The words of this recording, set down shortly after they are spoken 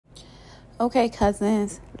Okay,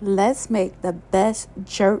 cousins, let's make the best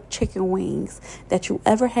jerk chicken wings that you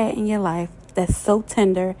ever had in your life that's so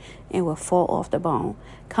tender and will fall off the bone.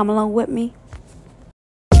 Come along with me.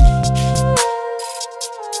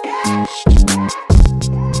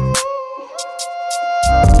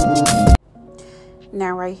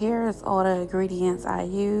 Now right here is all the ingredients I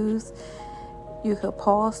use. You could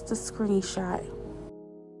pause the screenshot.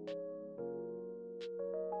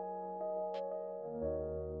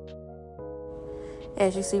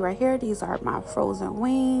 As you see right here, these are my frozen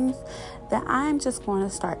wings that I'm just going to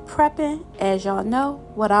start prepping. As y'all know,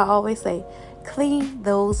 what I always say, clean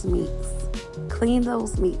those meats. Clean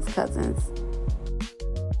those meats, cousins.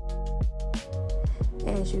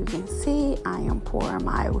 As you can see, I am pouring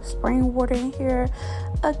my spring water in here,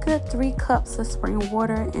 a good 3 cups of spring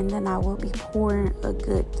water, and then I will be pouring a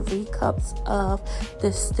good 3 cups of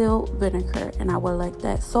distilled vinegar, and I will let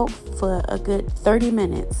that soak for a good 30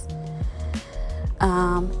 minutes.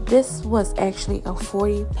 This was actually a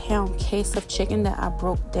 40-pound case of chicken that I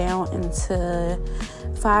broke down into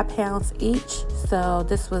 5 pounds each. So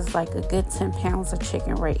this was like a good 10 pounds of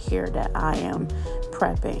chicken right here that I am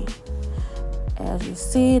prepping. As you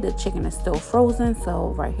see, the chicken is still frozen. So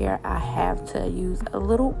right here, I have to use a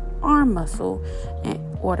little arm muscle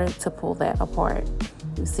in order to pull that apart.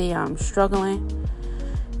 You see, I'm struggling.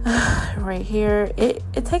 Right here, it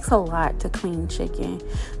takes a lot to clean chicken,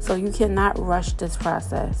 so you cannot rush this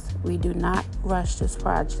process. We do not rush this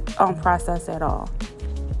process at all.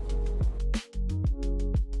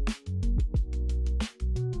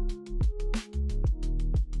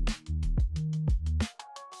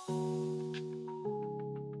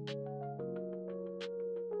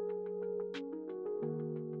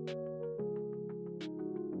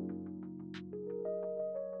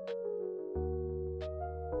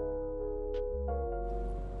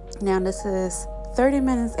 Now this is 30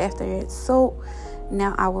 minutes after it's soaked.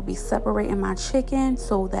 Now I will be separating my chicken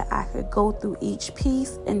so that I could go through each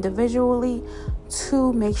piece individually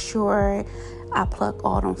to make sure I pluck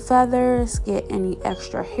all them feathers, get any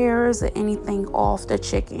extra hairs or anything off the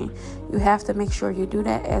chicken. You have to make sure you do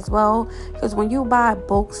that as well, because when you buy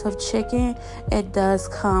bulks of chicken, it does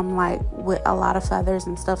come like with a lot of feathers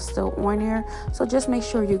and stuff still on there. So just make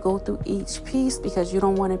sure you go through each piece, because you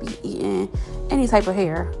don't want to be eating any type of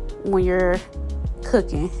hair when you're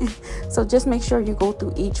cooking. So just make sure you go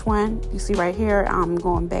through each one. You see right here, I'm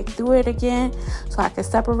going back through it again so I can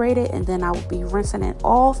separate it, and then I will be rinsing it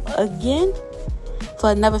off again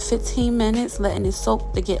for another 15 minutes, letting it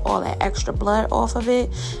soak to get all that extra blood off of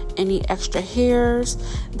it, any extra hairs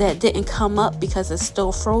that didn't come up because it's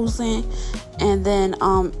still frozen. And then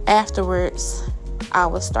afterwards, I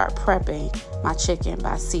will start prepping my chicken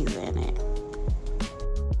by seasoning it.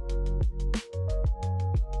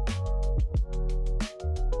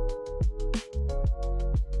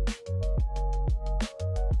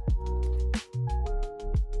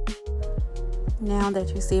 Now that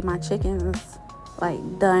you see my chicken is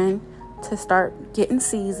like done to start getting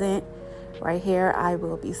seasoned, right here I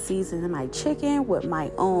will be seasoning my chicken with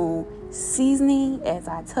my own seasoning. As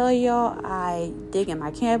I tell y'all, I dig in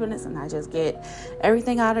my cabinets and I just get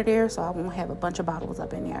everything out of there so I won't have a bunch of bottles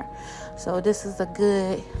up in there. So this is a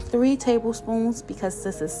good 3 tablespoons because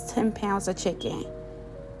this is 10 pounds of chicken.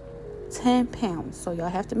 10 pounds. So y'all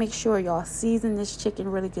have to make sure y'all season this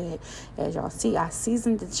chicken really good. As y'all see, I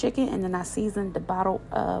seasoned the chicken and then I seasoned the bottle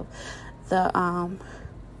of the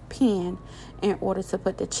pan in order to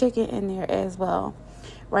put the chicken in there as well.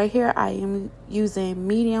 Right here I am using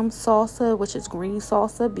medium salsa, which is green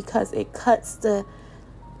salsa, because it cuts the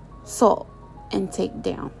salt intake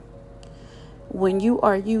down. When you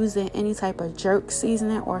are using any type of jerk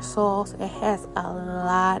seasoning or sauce, it has a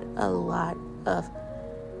lot of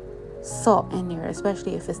salt in there,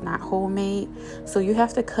 especially if it's not homemade. So you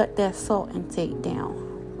have to cut that salt intake down,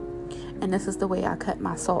 and this is the way I cut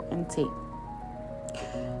my salt intake.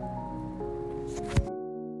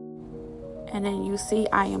 And then you see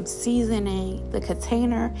I am seasoning the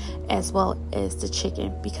container as well as the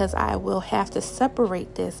chicken, because I will have to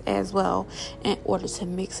separate this as well in order to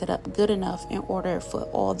mix it up good enough in order for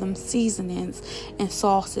all them seasonings and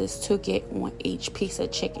sauces to get on each piece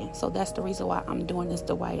of chicken. So that's the reason why I'm doing this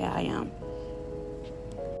the way I am.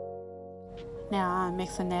 Now I'm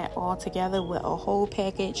mixing that all together with a whole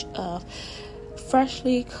package of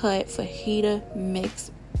freshly cut fajita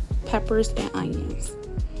mixed peppers and onions.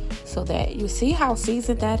 So that you see how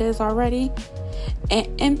seasoned that is already. And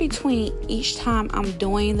in between each time I'm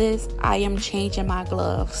doing this, I am changing my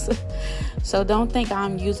gloves. So don't think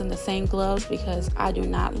I'm using the same gloves, because I do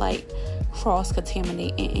not like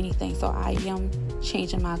cross-contaminating anything. So I am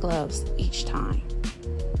changing my gloves each time.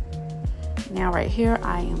 Now right here,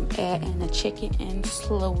 I am adding the chicken in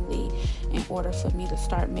slowly in order for me to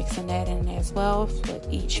start mixing that in as well for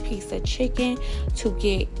each piece of chicken to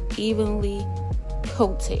get evenly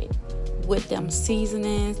coated with them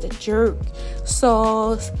seasonings, the jerk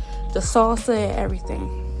sauce, the salsa, and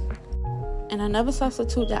everything. And another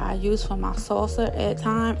substitute that I use for my salsa at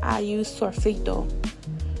time, I use sofrito,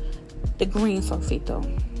 the green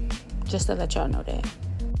sofrito, just to let y'all know that.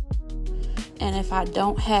 And if I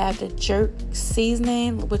don't have the jerk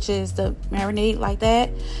seasoning, which is the marinade like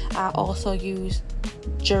that, I also use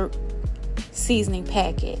jerk seasoning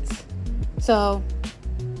packets. So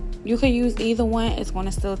you can use either one. It's going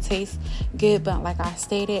to still taste good. But like I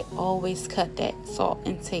stated, always cut that salt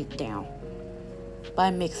intake down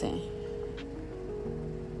by mixing.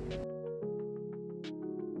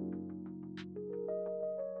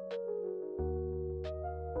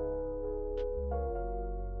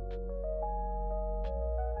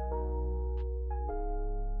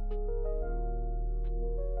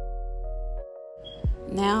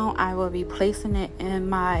 Now I will be placing it in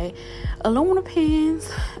my aluminum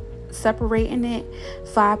pans, separating it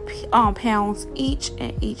 5 pounds each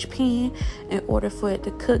in each pan in order for it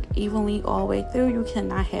to cook evenly all the way through. You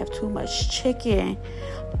cannot have too much chicken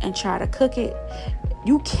and try to cook it.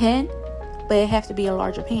 You can, but it has to be a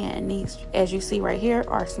larger pan. And these, as you see right here,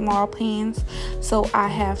 are small pans, so I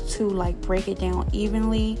have to like break it down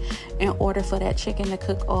evenly in order for that chicken to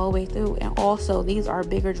cook all the way through. And also, these are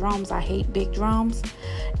bigger drums. I hate big drums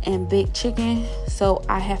and big chicken, so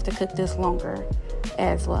I have to cook this longer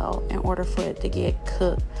as well in order for it to get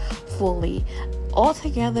cooked fully.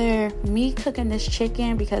 Altogether, me cooking this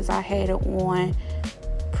chicken, because I had it on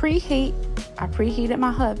preheat, I preheated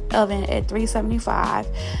my oven at 375.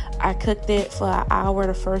 I cooked it for an hour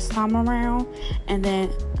the first time around, and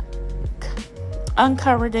then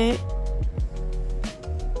uncovered it,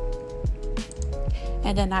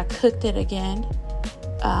 and then I cooked it again.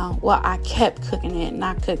 I kept cooking it,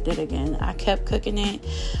 not cooked it again. I kept cooking it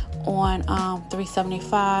on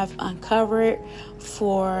 375, uncovered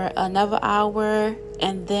for another hour,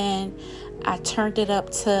 and then I turned it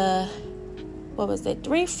up to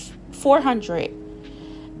 400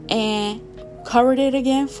 and covered it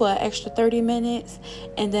again for an extra 30 minutes,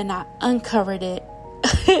 and then I uncovered it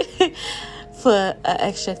for an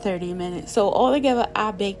extra 30 minutes. So altogether,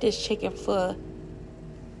 I baked this chicken for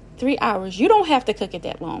 3 hours. You don't have to cook it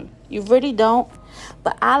that long. You really don't.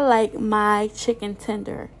 But I like my chicken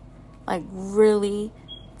tender, like really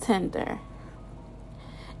tender.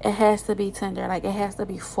 It has to be tender. Like, it has to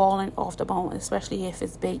be falling off the bone, especially if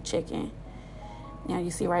it's baked chicken. Now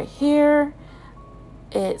you see right here,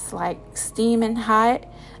 it's like steaming hot.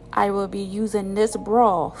 I will be using this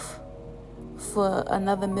broth for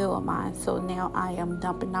another meal of mine. So now I am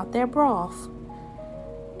dumping out that broth,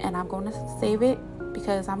 and I'm going to save it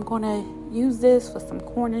because I'm going to use this for some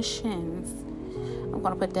Cornish hens. I'm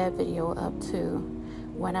going to put that video up too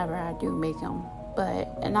whenever I do make them.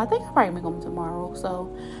 And I think I'll probably make them tomorrow,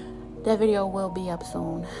 so that video will be up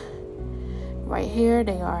soon. Right here,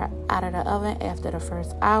 they are out of the oven after the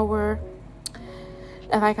first hour.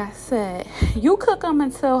 And like I said, you cook them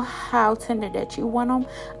until how tender that you want them.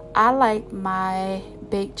 I like my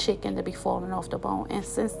baked chicken to be falling off the bone. And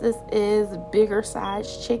since this is bigger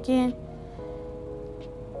size chicken,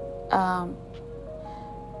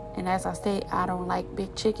 and as I say, I don't like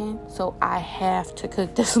big chicken, so I have to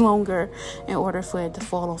cook this longer in order for it to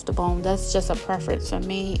fall off the bone. That's just a preference for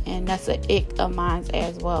me, and that's an ick of mine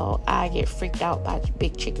as well. I get freaked out by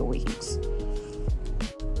big chicken wings.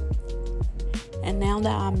 And now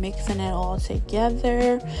that I'm mixing it all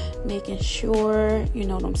together, making sure,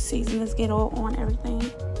 them seasonings get all on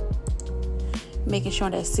everything. Making sure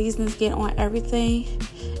that seasonings get on everything.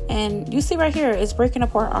 And you see right here, it's breaking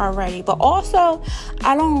apart already. But also,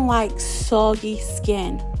 I don't like soggy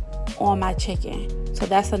skin on my chicken. So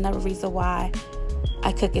that's another reason why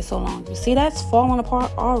I cook it so long. You see that's falling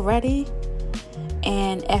apart already?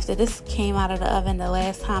 And after this came out of the oven the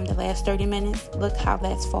last 30 minutes, look how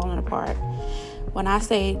that's falling apart. When I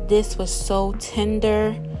say this was so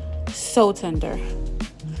tender.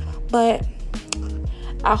 But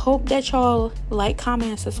I hope that y'all like, comment,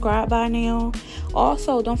 and subscribe by now.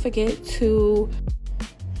 Also, don't forget to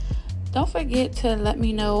let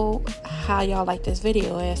me know how y'all like this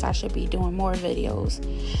video, if I should be doing more videos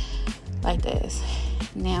like this.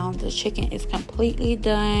 Now the chicken is completely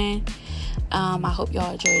done. I hope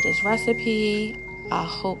y'all enjoyed this recipe. I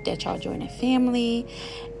hope that y'all join the family.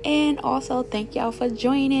 And also, thank y'all for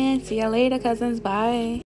joining. See y'all later, cousins. Bye.